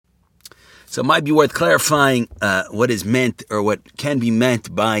So it might be worth clarifying what is meant or what can be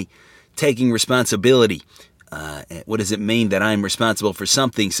meant by taking responsibility. What does it mean that I'm responsible for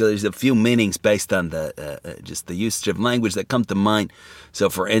something? So there's a few meanings based on the just the usage of language that come to mind. So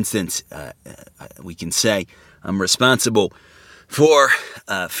for instance, we can say I'm responsible for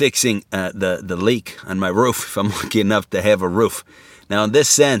fixing the leak on my roof if I'm lucky enough to have a roof. Now in this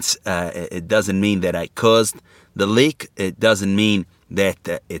sense, it doesn't mean that I caused the leak. It doesn't mean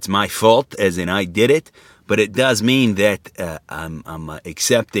that it's my fault, as in I did it, but it does mean that I'm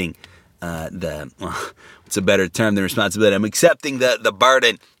accepting what's a better term than responsibility? I'm accepting the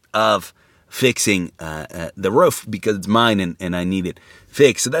burden of fixing the roof because it's mine and I need it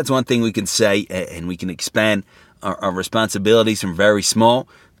fixed. So that's one thing we can say, and we can expand our responsibilities from very small.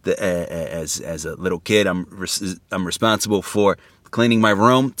 As a little kid, I'm responsible for cleaning my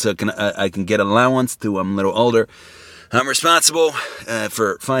room so I can get allowance. To I'm a little older, I'm responsible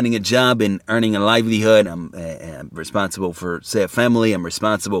for finding a job and earning a livelihood. I'm responsible for, say, a family. I'm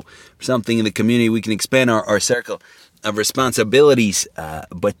responsible for something in the community. We can expand our circle of responsibilities,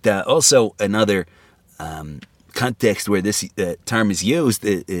 but also another context where this term is used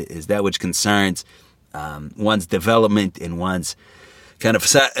is that which concerns one's development and one's kind of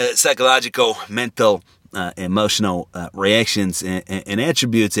psychological, mental, emotional reactions and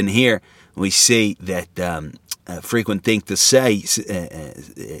attributes. And here we see that a frequent thing to say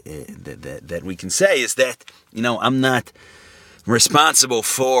that we can say is that, I'm not responsible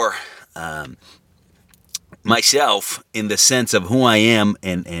for myself in the sense of who I am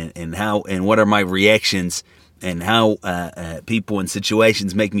and how and what are my reactions and how people and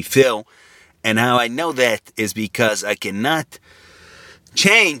situations make me feel. And how I know that is because I cannot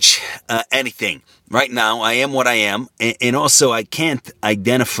change anything. Right now, I am what I am, and also I can't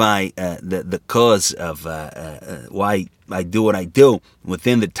identify the cause of why I do what I do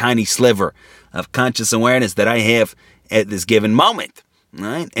within the tiny sliver of conscious awareness that I have at this given moment.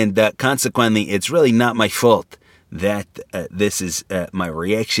 Right? And consequently, it's really not my fault that this is my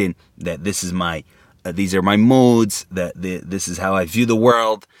reaction, that this is these are my moods, that this is how I view the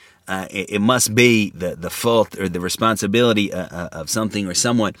world. It must be the fault or the responsibility of something or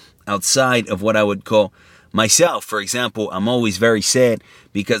someone outside of what I would call myself. For example, I'm always very sad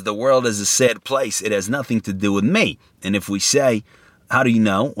because the world is a sad place. It has nothing to do with me. And if we say, how do you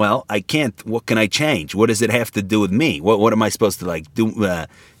know? Well, I can't. What can I change? What does it have to do with me? What am I supposed to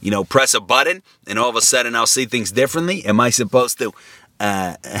do? Press a button and all of a sudden I'll see things differently? Am I supposed to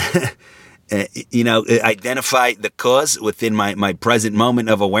identify the cause within my present moment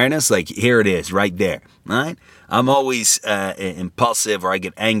of awareness? Like, here it is, right there, right? I'm always impulsive, or I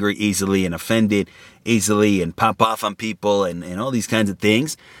get angry easily and offended easily and pop off on people and all these kinds of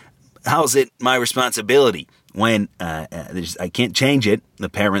things. How is it my responsibility when I can't change it,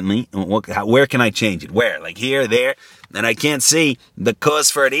 apparently? Where can I change it? Where? Like here, there? And I can't see the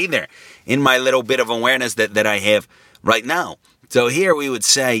cause for it either in my little bit of awareness that I have right now. So here we would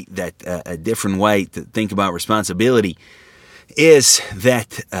say that a different way to think about responsibility is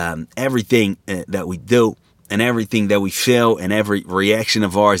that everything that we do and everything that we feel and every reaction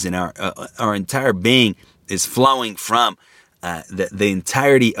of ours and our entire being is flowing from the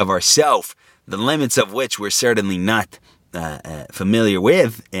entirety of ourself, the limits of which we're certainly not familiar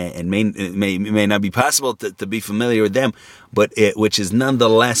with, and may not be possible to be familiar with them, but which is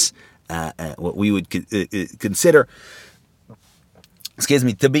nonetheless what we would consider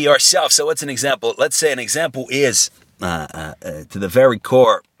to be ourselves. So what's an example? Let's say an example is, to the very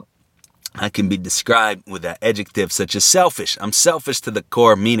core, I can be described with an adjective such as selfish. I'm selfish to the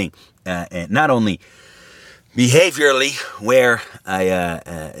core, meaning not only behaviorally, where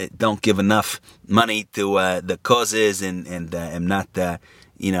I don't give enough money to the causes and am not,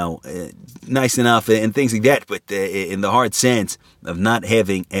 nice enough and things like that, but in the hard sense of not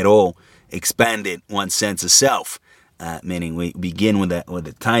having at all expanded one's sense of self. Meaning we begin with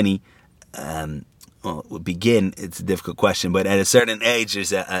a tiny, it's a difficult question, but at a certain age,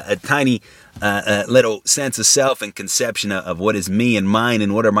 there's a tiny little sense of self and conception of what is me and mine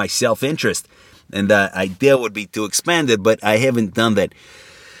and what are my self-interest. And the idea would be to expand it, but I haven't done that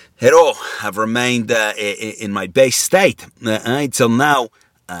at all. I've remained in my base state. So now,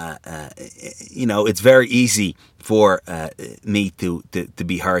 it's very easy for me to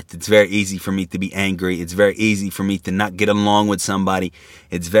be hurt. It's very easy for me to be angry. It's very easy for me to not get along with somebody.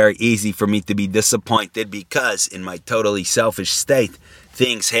 It's very easy for me to be disappointed because in my totally selfish state,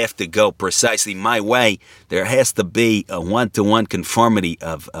 things have to go precisely my way. There has to be a one-to-one conformity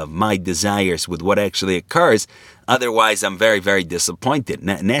of my desires with what actually occurs. Otherwise, I'm very, very disappointed,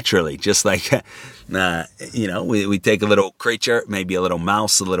 naturally. Just like, we take a little creature, maybe a little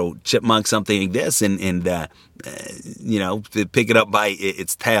mouse, a little chipmunk, something like this, and pick it up by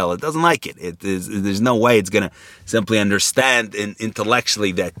its tail. It doesn't like it. There's no way it's going to simply understand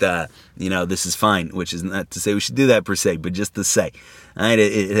intellectually that, this is fine, which is not to say we should do that per se, but just to say, right,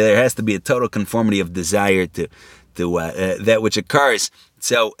 there has to be a total conformity of desire to that which occurs.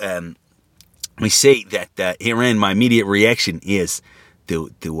 So, we see that herein my immediate reaction is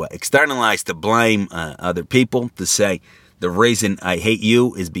to externalize, to blame other people, to say the reason I hate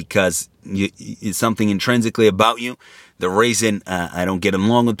you is because it's something intrinsically about you. The reason I don't get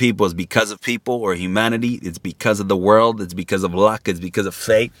along with people is because of people or humanity. It's because of the world. It's because of luck. It's because of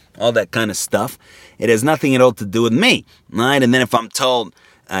fate. All that kind of stuff. It has nothing at all to do with me, right? And then if I'm told,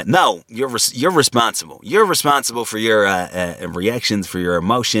 no, you're responsible. You're responsible for your reactions, for your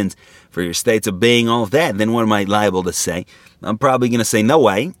emotions, for your states of being, all of that. Then what am I liable to say? I'm probably going to say, no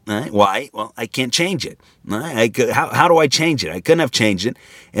way. Right? Why? Well, I can't change it. Right? How do I change it? I couldn't have changed it.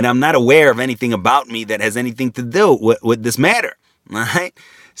 And I'm not aware of anything about me that has anything to do with this matter. Right?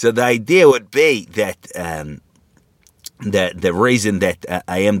 So the idea would be that the reason that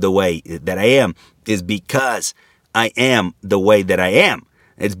I am the way that I am is because I am the way that I am.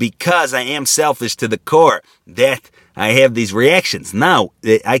 It's because I am selfish to the core that I have these reactions. Now,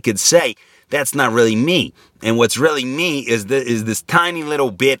 I could say that's not really me. And what's really me is this tiny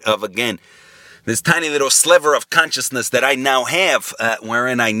little bit of, again, this tiny little sliver of consciousness that I now have,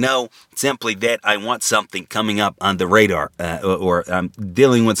 wherein I know simply that I want something coming up on the radar, or I'm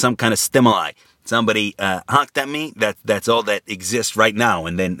dealing with some kind of stimuli. Somebody honked at me, that's all that exists right now.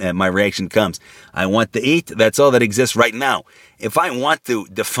 And then my reaction comes. I want to eat, that's all that exists right now. If I want to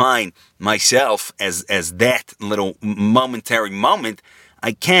define myself as that little momentary moment,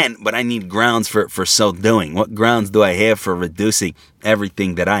 I can, but I need grounds for so doing. What grounds do I have for reducing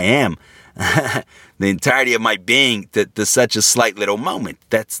everything that I am, the entirety of my being, to such a slight little moment?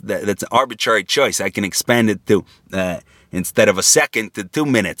 That's an arbitrary choice. I can expand it to... instead of a second, to 2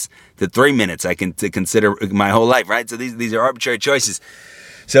 minutes, to 3 minutes, I can consider my whole life, right? So these are arbitrary choices.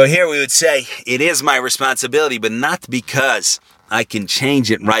 So here we would say it is my responsibility, but not because I can change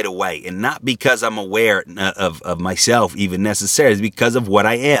it right away, and not because I'm aware of myself even necessarily. It's because of what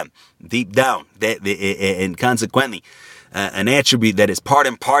I am deep down, and consequently, an attribute that is part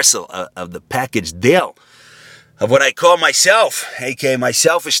and parcel of the package deal of what I call myself, aka my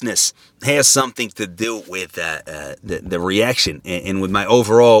selfishness, has something to do with the reaction and with my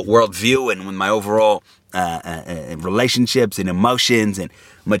overall worldview and with my overall relationships and emotions and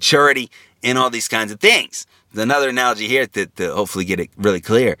maturity and all these kinds of things. Another analogy here to hopefully get it really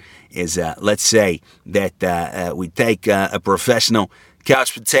clear is let's say that we take a professional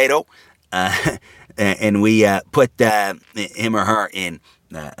couch potato and we put him or her in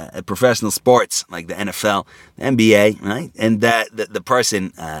professional sports like the NFL, the NBA, right? And the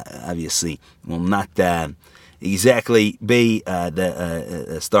person obviously will not exactly be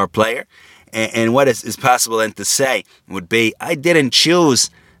the star player. And what is possible then to say would be, I didn't choose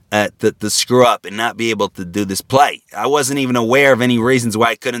to screw up and not be able to do this play. I wasn't even aware of any reasons why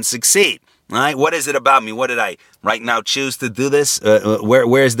I couldn't succeed. Right? What is it about me? What did I right now choose to do this?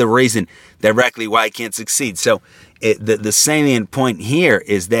 Where's the reason directly why I can't succeed? So the salient point here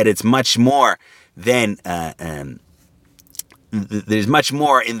is that it's much more than there's much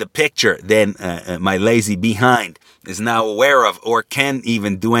more in the picture than my lazy behind is now aware of or can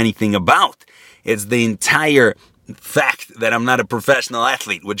even do anything about. It's the entire fact that I'm not a professional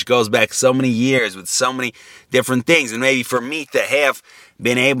athlete, which goes back so many years with so many different things. And maybe for me to have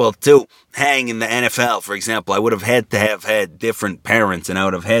been able to hang in the NFL, for example, I would have had to have had different parents, and I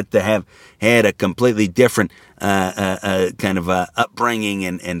would have had to have had a completely different kind of upbringing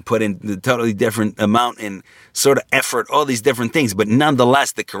and put in a totally different amount and sort of effort, all these different things. But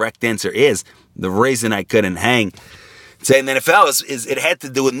nonetheless, the correct answer is the reason I couldn't hang, say, in the NFL is it had to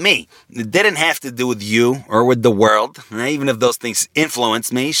do with me. It didn't have to do with you or with the world. Even if those things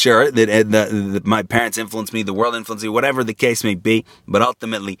influenced me, sure, that my parents influenced me, the world influenced me, whatever the case may be. But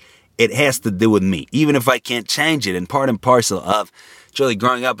ultimately, it has to do with me, even if I can't change it. And part and parcel of truly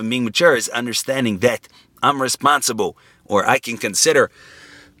growing up and being mature is understanding that I'm responsible, or I can consider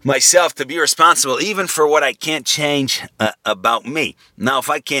myself to be responsible even for what I can't change about me. Now, if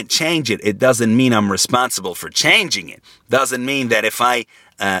I can't change it, it doesn't mean I'm responsible for changing it. Doesn't mean that if I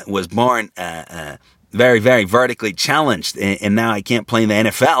was born very, very vertically challenged, and now I can't play in the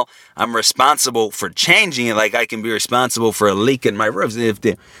NFL. I'm responsible for changing it, like I can be responsible for a leak in my roof. If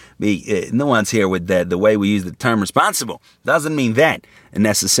there be nuance here with the way we use the term responsible, doesn't mean that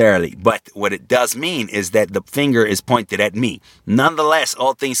necessarily. But what it does mean is that the finger is pointed at me. Nonetheless,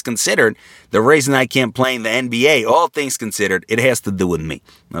 all things considered, the reason I can't play in the NBA, all things considered, it has to do with me.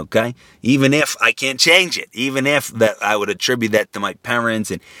 Okay? Even if I can't change it, even if that I would attribute that to my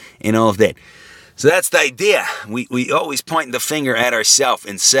parents and all of that. So that's the idea. We always point the finger at ourselves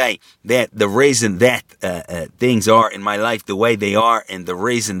and say that the reason that things are in my life the way they are, and the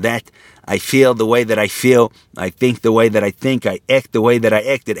reason that I feel the way that I feel, I think the way that I think, I act the way that I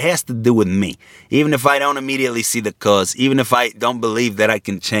act, it has to do with me. Even if I don't immediately see the cause, even if I don't believe that I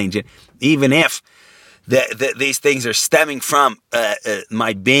can change it, even if these things are stemming from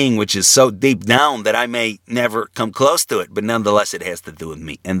my being, which is so deep down that I may never come close to it, but nonetheless it has to do with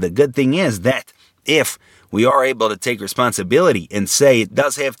me. And the good thing is that if we are able to take responsibility and say it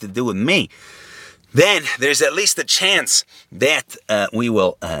does have to do with me, then there's at least a chance that we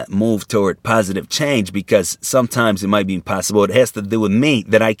will move toward positive change, because sometimes it might be impossible. It has to do with me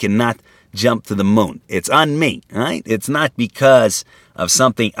that I cannot jump to the moon. It's on me, right? It's not because of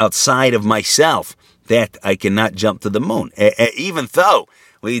something outside of myself that I cannot jump to the moon. Even though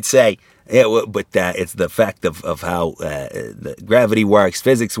we'd say, yeah, well, but it's the fact of how the gravity works,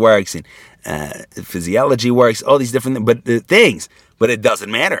 physics works, and physiology works, all these different things. But it doesn't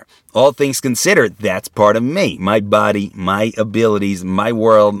matter. All things considered, that's part of me, my body, my abilities, my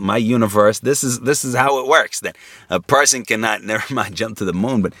world, my universe. This is how it works. That a person cannot, never mind jump to the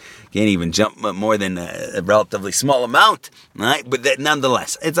moon, but can't even jump more than a relatively small amount, right? But that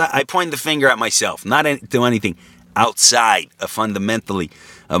nonetheless, I point the finger at myself, not to anything outside fundamentally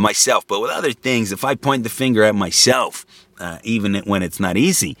of myself, but with other things. If I point the finger at myself, even when it's not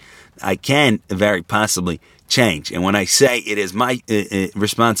easy, I can very possibly change. And when I say it is my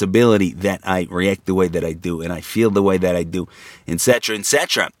responsibility that I react the way that I do, and I feel the way that I do,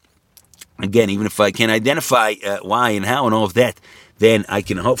 etc., again, even if I can identify why and how and all of that, then I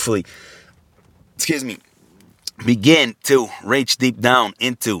can hopefully, begin to reach deep down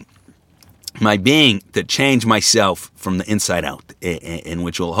into my being to change myself from the inside out, in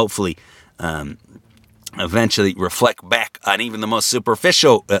which will hopefully eventually reflect back on even the most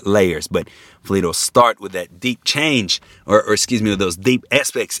superficial layers, but hopefully it'll start with that deep change, or with those deep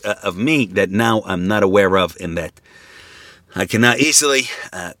aspects of me that now I'm not aware of and that I cannot easily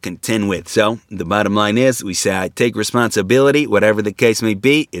contend with. So the bottom line is, we say I take responsibility, whatever the case may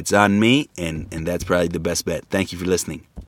be, it's on me, and that's probably the best bet. Thank you for listening.